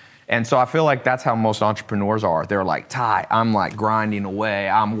run. And so I feel like that's how most entrepreneurs are. They're like, Tai, I'm like grinding away.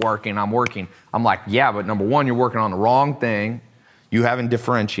 I'm working. I'm like, yeah, but number 1, you're working on the wrong thing. You haven't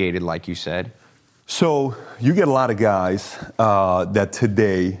differentiated, like you said. So you get a lot of guys that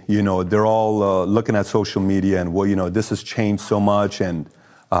today, they're all looking at social media and, this has changed so much and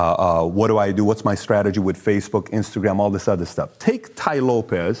what do I do? What's my strategy with Facebook, Instagram, all this other stuff? Take Tai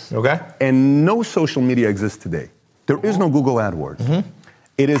Lopez. Okay. And no social media exists today. There is no Google AdWords. Mm-hmm.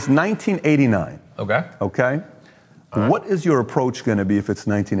 It is 1989. Okay. Okay? Right. What is your approach going to be if it's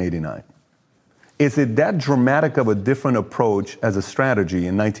 1989? Is it that dramatic of a different approach as a strategy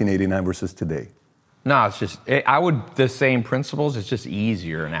in 1989 versus today? No, it's just, the same principles, it's just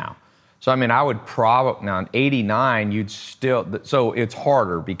easier now. So, I would now in 89, you'd still, so it's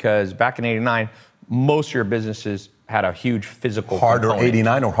harder because back in 89, most of your businesses had a huge physical component.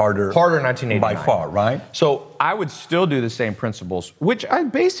 89 or harder? Harder in 1989. By far, right? So I would still do the same principles, which I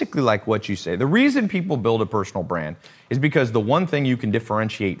basically like what you say. The reason people build a personal brand is because the one thing you can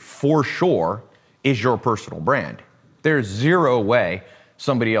differentiate for sure is your personal brand. There's zero way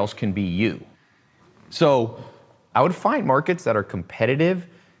somebody else can be you. So I would find markets that are competitive,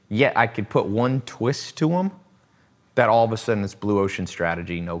 yet I could put one twist to them that all of a sudden it's blue ocean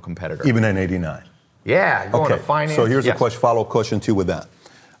strategy, no competitor. Even in 89? Yeah, going to finance. So here's a follow-up question too with that.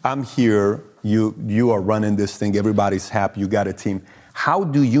 I'm here, you are running this thing, everybody's happy, you got a team. How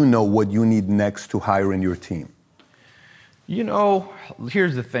do you know what you need next to hire in your team?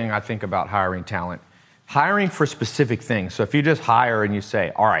 Here's the thing I think about hiring talent. Hiring for specific things. So if you just hire and you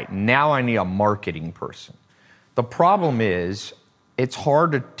say, all right, now I need a marketing person. The problem is it's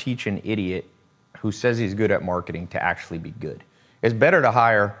hard to teach an idiot who says he's good at marketing to actually be good. It's better to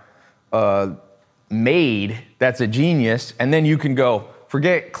hire a maid that's a genius, and then you can go,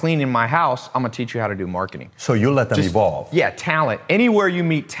 forget cleaning my house, I'm gonna teach you how to do marketing. So you let them evolve. Yeah, talent. Anywhere you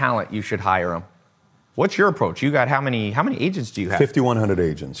meet talent, you should hire them. What's your approach? You got how many agents do you have? 5,100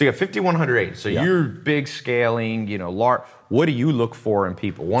 agents. So you got 5,100 agents. So you're big scaling, large. What do you look for in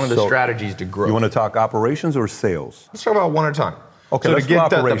people? One of the strategies to grow. You want to talk operations or sales? Let's talk about one at a time. Okay, so let's do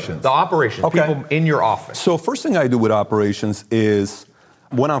operations. The operations, people in your office. So first thing I do with operations is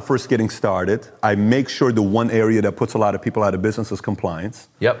when I'm first getting started, I make sure the one area that puts a lot of people out of business is compliance.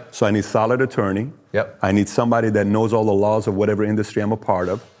 Yep. So I need solid attorney. Yep. I need somebody that knows all the laws of whatever industry I'm a part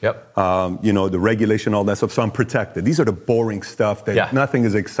of. Yep. The regulation, all that stuff. So I'm protected. These are the boring stuff that nothing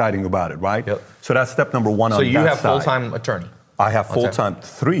is exciting about it, right? Yep. So that's step number 1 on that side. So you have full-time attorney? I have full-time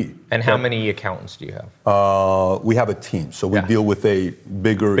 3. And how many accountants do you have? We have a team. So we deal with a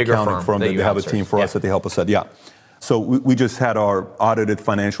bigger accounting firm that they have a team for us that they help us out. Yeah. So we just had our audited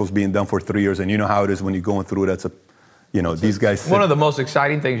financials being done for 3 years, and you know how it is when you're going through it. These guys. One of the most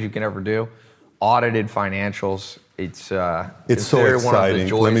exciting things you can ever do, audited financials. It's so exciting. One of the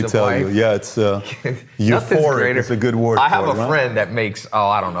joys Let me tell you, it's euphoric. It's a good word. I have a friend that makes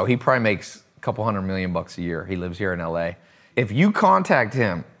he probably makes a couple $100 million a year. He lives here in LA. If you contact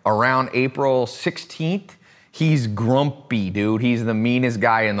him around April 16th, he's grumpy, dude. He's the meanest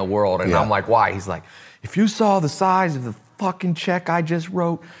guy in the world. And I'm like, why? He's like, if you saw the size of the fucking check I just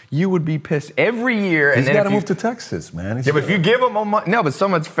wrote, you would be pissed every year. He's got to move to Texas, man. But if you give him a month, no, but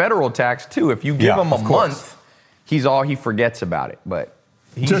some of it's federal tax too. If you give him a month, he forgets about it. But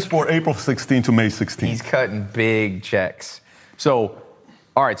just for April 16 to May 16. He's cutting big checks. So,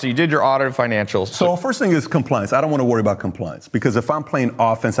 all right, so you did your audited financials. So first thing is compliance. I don't want to worry about compliance because if I'm playing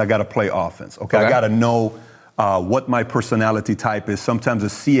offense, I got to play offense. Okay, I got to know what my personality type is. Sometimes a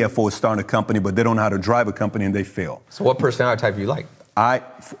CFO is starting a company, but they don't know how to drive a company and they fail. So what personality type do you like?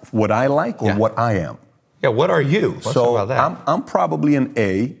 What I like or what I am? Yeah, what are you? Let's talk about that. I'm probably an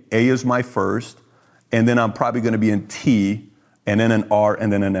A. A is my first, and then I'm probably going to be in T, and then an R,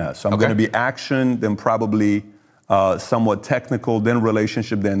 and then an S. So I'm going to be action, then probably somewhat technical, then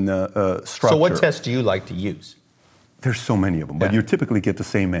relationship, then structure. So what test do you like to use? There's so many of them, but you typically get the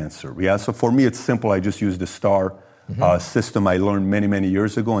same answer. Yeah. So for me, it's simple. I just use the STAR system I learned many, many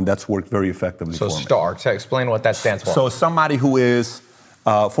years ago, and that's worked very effectively for me. So STAR, explain what that stands for. So somebody who is,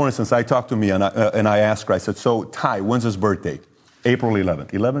 for instance, I talked to me and I asked her, I said, so Tai, when's his birthday? April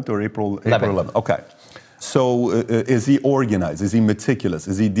 11th. 11th or April 11th? Okay. So is he organized? Is he meticulous?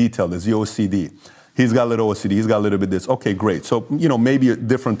 Is he detailed? Is he OCD? He's got a little OCD. He's got a little bit this. Okay, great. So, maybe a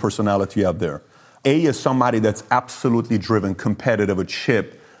different personality out there. A is somebody that's absolutely driven, competitive, a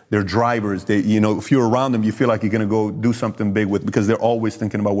chip. They're drivers. They, if you're around them, you feel like you're going to go do something big because they're always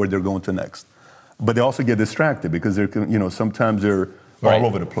thinking about where they're going to next. But they also get distracted because they're, sometimes they're all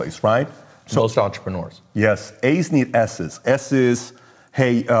over the place, right? So most entrepreneurs. Yes. A's need S's. S is,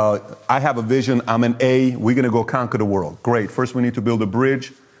 hey, I have a vision. I'm an A. We're going to go conquer the world. Great. First, we need to build a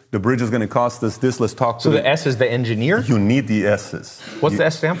bridge. The bridge is going to cost us this. Let's talk to So the S is the engineer? You need the S's. What's the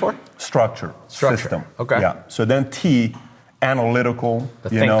S stand for? Structure. System. Okay. Yeah. So then T, analytical. The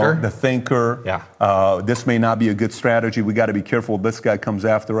thinker. The thinker. Yeah. This may not be a good strategy. We got to be careful. This guy comes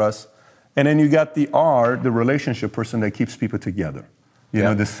after us. And then you got the R, the relationship person that keeps people together. The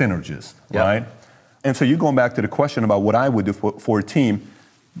synergist, right? And so you're going back to the question about what I would do for a team.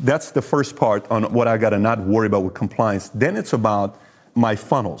 That's the first part on what I got to not worry about with compliance. Then it's about my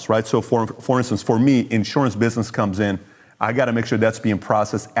funnels, right? So for instance, for me, insurance business comes in, I got to make sure that's being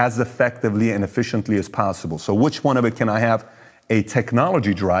processed as effectively and efficiently as possible. So which one of it can I have a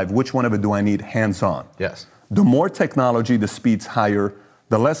technology drive? Which one of it do I need hands-on? Yes. The more technology, the speed's higher,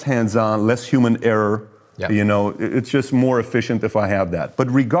 the less hands-on, less human error. Yep. It's just more efficient if I have that.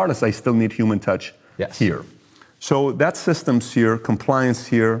 But regardless, I still need human touch here. So that system's here, compliance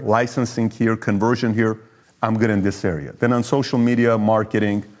here, licensing here, conversion here. I'm good in this area. Then on social media,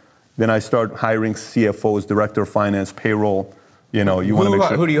 marketing, then I start hiring CFOs, director of finance, payroll. You want to make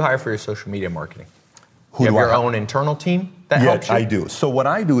sure. Who do you hire for your social media marketing? You have your own internal team that helps you? I do. So what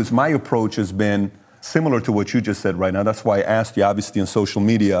I do is my approach has been similar to what you just said right now. That's why I asked you, obviously, in social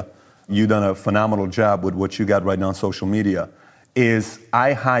media, you've done a phenomenal job with what you got right now on social media, is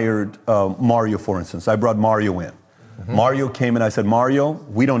I hired Mario, for instance. I brought Mario in. Mm-hmm. Mario came in, I said, Mario,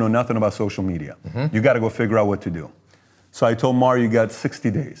 we don't know nothing about social media. Mm-hmm. You got to go figure out what to do. So I told Mario, you got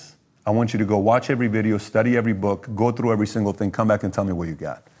 60 days. I want you to go watch every video, study every book, go through every single thing, come back and tell me what you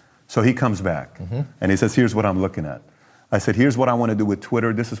got. So he comes back and he says, here's what I'm looking at. I said, here's what I want to do with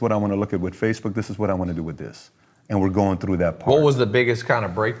Twitter. This is what I want to look at with Facebook. This is what I want to do with this. And we're going through that part. What was the biggest kind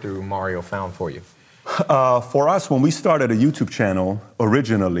of breakthrough Mario found for you? For us, when we started a YouTube channel,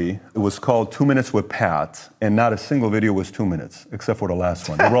 originally, it was called 2 Minutes with Pat, and not a single video was 2 minutes, except for the last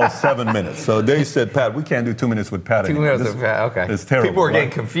one. They were all 7 minutes. So they said, Pat, we can't do 2 minutes with Pat anymore. 2 minutes with Pat, okay. It's terrible. People were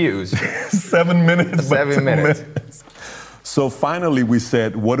getting confused. 7 minutes. 7 minutes. So finally, we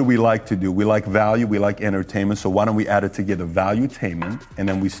said, what do we like to do? We like value, we like entertainment, so why don't we add it together, valuetainment, and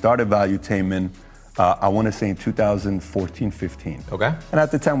then we started valuetainment, I want to say in 2014-15. Okay. And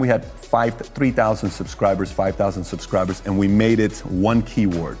at the time, we had 3,000 subscribers, 5,000 subscribers, and we made it one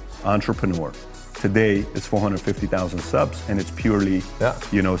keyword, entrepreneur. Today, it's 450,000 subs, and it's purely,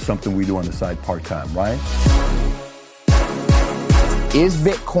 something we do on the side part-time, right? Is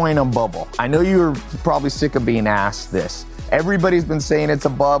Bitcoin a bubble? I know you're probably sick of being asked this. Everybody's been saying it's a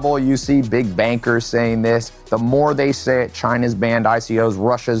bubble. You see big bankers saying this. The more they say it, China's banned ICOs,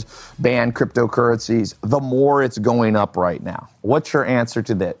 Russia's banned cryptocurrencies, the more it's going up right now. What's your answer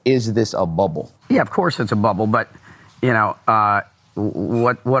to that? Is this a bubble? Yeah, of course it's a bubble, but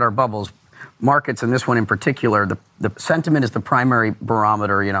what are bubbles? Markets, and this one in particular, the sentiment is the primary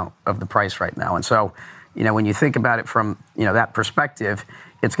barometer, of the price right now. And so, when you think about it from, that perspective,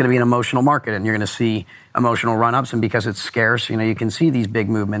 it's going to be an emotional market, and you're going to see emotional run-ups, and because it's scarce, you can see these big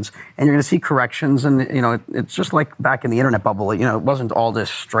movements, and you're going to see corrections, and, it's just like back in the internet bubble, it wasn't all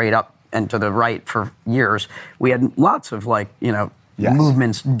this straight up and to the right for years, we had lots of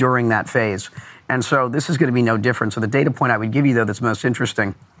movements during that phase. And so this is going to be no different. So the data point I would give you, though, that's most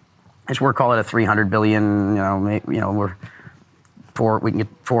interesting is we're calling it a $300 billion, we can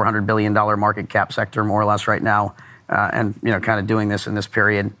get $400 billion market cap sector more or less right now, and kind of doing this in this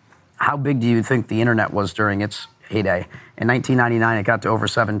period. How big do you think the internet was during its heyday? In 1999, it got to over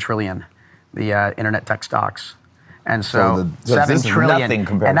 7 trillion, the internet tech stocks. And so 7 trillion,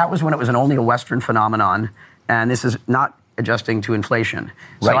 and that was when it was only a Western phenomenon, and this is not adjusting to inflation.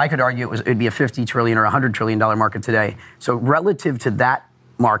 So I could argue it'd be a 50 trillion or $100 trillion market today. So relative to that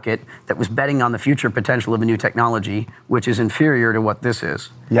market that was betting on the future potential of a new technology, which is inferior to what this is.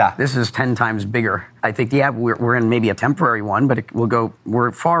 Yeah. This is 10 times bigger. I think, we're in maybe a temporary one, but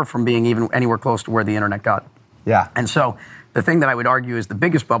we're far from being even anywhere close to where the internet got. Yeah. And so the thing that I would argue is the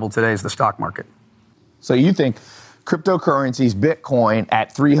biggest bubble today is the stock market. So you think cryptocurrencies, Bitcoin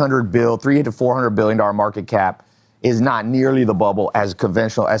at $300 to $400 billion market cap is not nearly the bubble as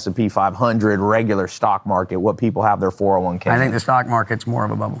conventional S&P 500 regular stock market, what people have their 401k. I think the stock market's more of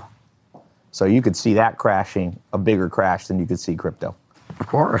a bubble. So you could see that crashing, a bigger crash than you could see crypto. Of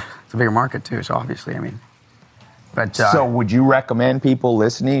course. It's a bigger market too, so obviously, But, so would you recommend people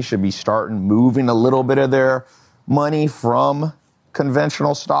listening should be starting moving a little bit of their money from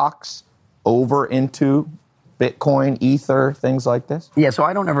conventional stocks over into Bitcoin, Ether, things like this? Yeah, so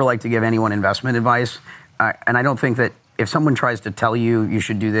I don't ever like to give anyone investment advice. And I don't think that if someone tries to tell you, you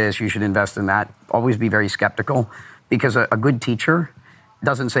should do this, you should invest in that, always be very skeptical, because a good teacher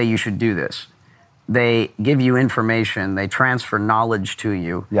doesn't say you should do this. They give you information, they transfer knowledge to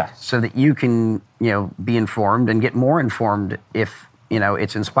you, so that you can, be informed and get more informed if,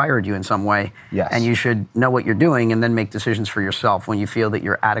 it's inspired you in some way. Yes. And you should know what you're doing and then make decisions for yourself when you feel that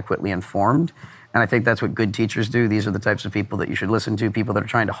you're adequately informed. And I think that's what good teachers do. These are the types of people that you should listen to, people that are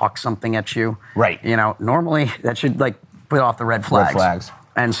trying to hawk something at you. Right. Normally that should put off the red flags. Red flags.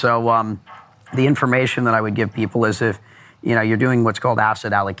 And so the information that I would give people is if, you're doing what's called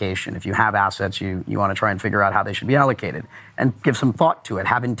asset allocation. If you have assets, you want to try and figure out how they should be allocated and give some thought to it,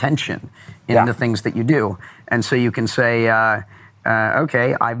 have intention in the things that you do. And so you can say,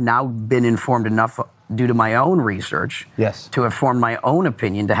 okay, I've now been informed enough due to my own research to have formed my own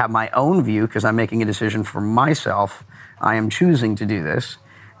opinion, to have my own view, because I'm making a decision for myself. I am choosing to do this.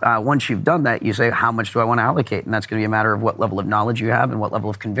 Once you've done that, you say, how much do I want to allocate? And that's going to be a matter of what level of knowledge you have and what level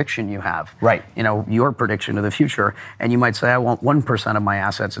of conviction you have. Right. Your prediction of the future. And you might say, I want 1% of my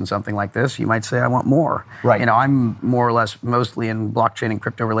assets in something like this. You might say, I want more. Right. I'm more or less mostly in blockchain and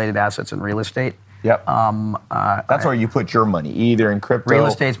crypto-related assets and real estate. Yep. That's where you put your money, either in crypto real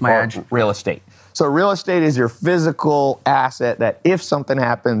estate's my edge. Real estate. So real estate is your physical asset that if something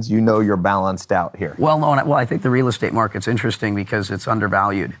happens, you're balanced out here. Well, I think the real estate market's interesting because it's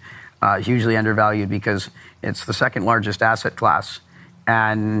undervalued, hugely undervalued, because it's the second largest asset class,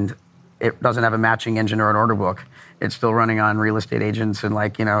 and it doesn't have a matching engine or an order book. It's still running on real estate agents and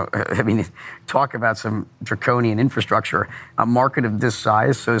talk about some draconian infrastructure. A market of this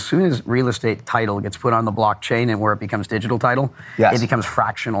size, so as soon as real estate title gets put on the blockchain and where it becomes digital title, it becomes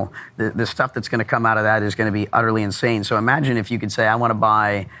fractional. The stuff that's going to come out of that is going to be utterly insane. So imagine if you could say, I want to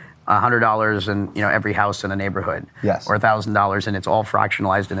buy $100 in every house in a neighborhood, or $1,000, and it's all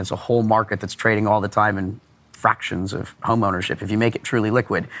fractionalized, and it's a whole market that's trading all the time in fractions of home ownership. If you make it truly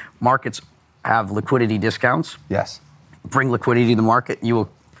liquid, markets have liquidity discounts. Yes. Bring liquidity to the market, you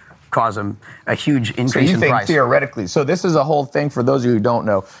will cause a huge increase in price. So you think theoretically, so this is a whole thing for those of you who don't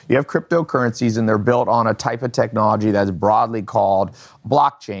know, you have cryptocurrencies and they're built on a type of technology that's broadly called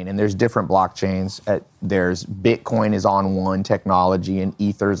blockchain, and there's different blockchains. There's Bitcoin is on one technology and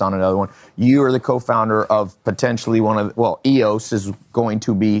Ether is on another one. You are the co-founder of potentially EOS is going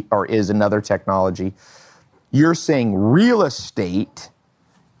to be, or is another technology. You're saying real estate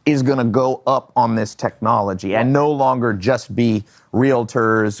is going to go up on this technology and no longer just be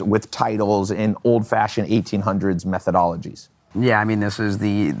realtors with titles in old-fashioned 1800s methodologies. Yeah, this is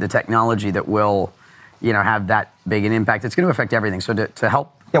the technology that will, have that big an impact. It's going to affect everything. So to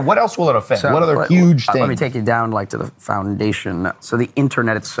help. Yeah, what else will it affect? What other huge things? Let me take you down to the foundation. So the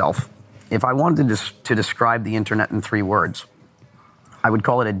internet itself. If I wanted to describe the internet in 3 words, I would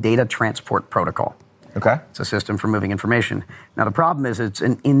call it a data transport protocol. Okay. It's a system for moving information. Now, the problem is it's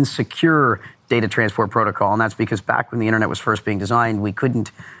an insecure data transport protocol, and that's because back when the internet was first being designed, we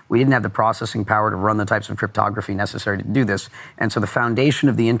didn't have the processing power to run the types of cryptography necessary to do this. And so the foundation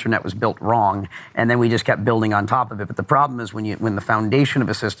of the internet was built wrong, and then we just kept building on top of it. But the problem is when the foundation of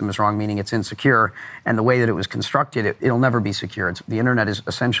a system is wrong, meaning it's insecure, and the way that it was constructed, it'll never be secure. The internet is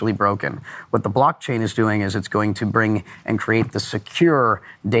essentially broken. What the blockchain is doing is it's going to bring and create the secure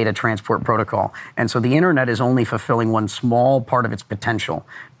data transport protocol. And so the internet is only fulfilling one small part of its potential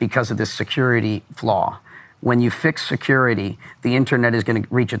because of this security flaw. When you fix security, the internet is going to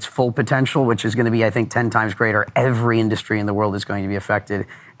reach its full potential, which is going to be, I think, 10 times greater. Every industry in the world is going to be affected,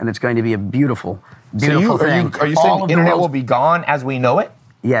 and it's going to be a beautiful, beautiful thing. Are you saying the internet will be gone as we know it?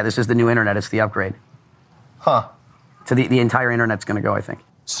 Yeah, this is the new internet. It's the upgrade. Huh. So the entire internet's going to go, I think.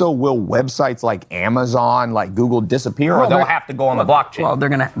 So will websites like Amazon, like Google disappear, or they'll have to go on the blockchain? Well, they're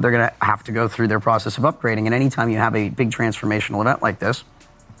gonna have to go through their process of upgrading. And anytime you have a big transformational event like this,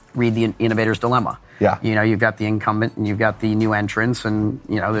 read the innovator's dilemma. Yeah. You've got the incumbent and you've got the new entrants, and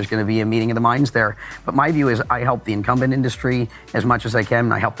there's going to be a meeting of the minds there. But my view is I help the incumbent industry as much as I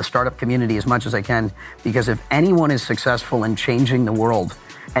can. I help the startup community as much as I can, because if anyone is successful in changing the world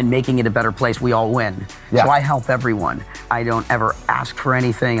and making it a better place, we all win. Yeah. So I help everyone. I don't ever ask for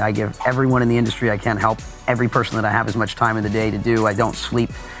anything. I give everyone in the industry I can help every person that I have as much time in the day to do. I don't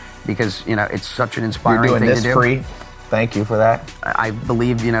sleep because it's such an inspiring thing to do. You're doing this free. Thank you for that. I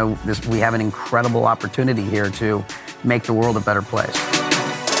believe we have an incredible opportunity here to make the world a better place.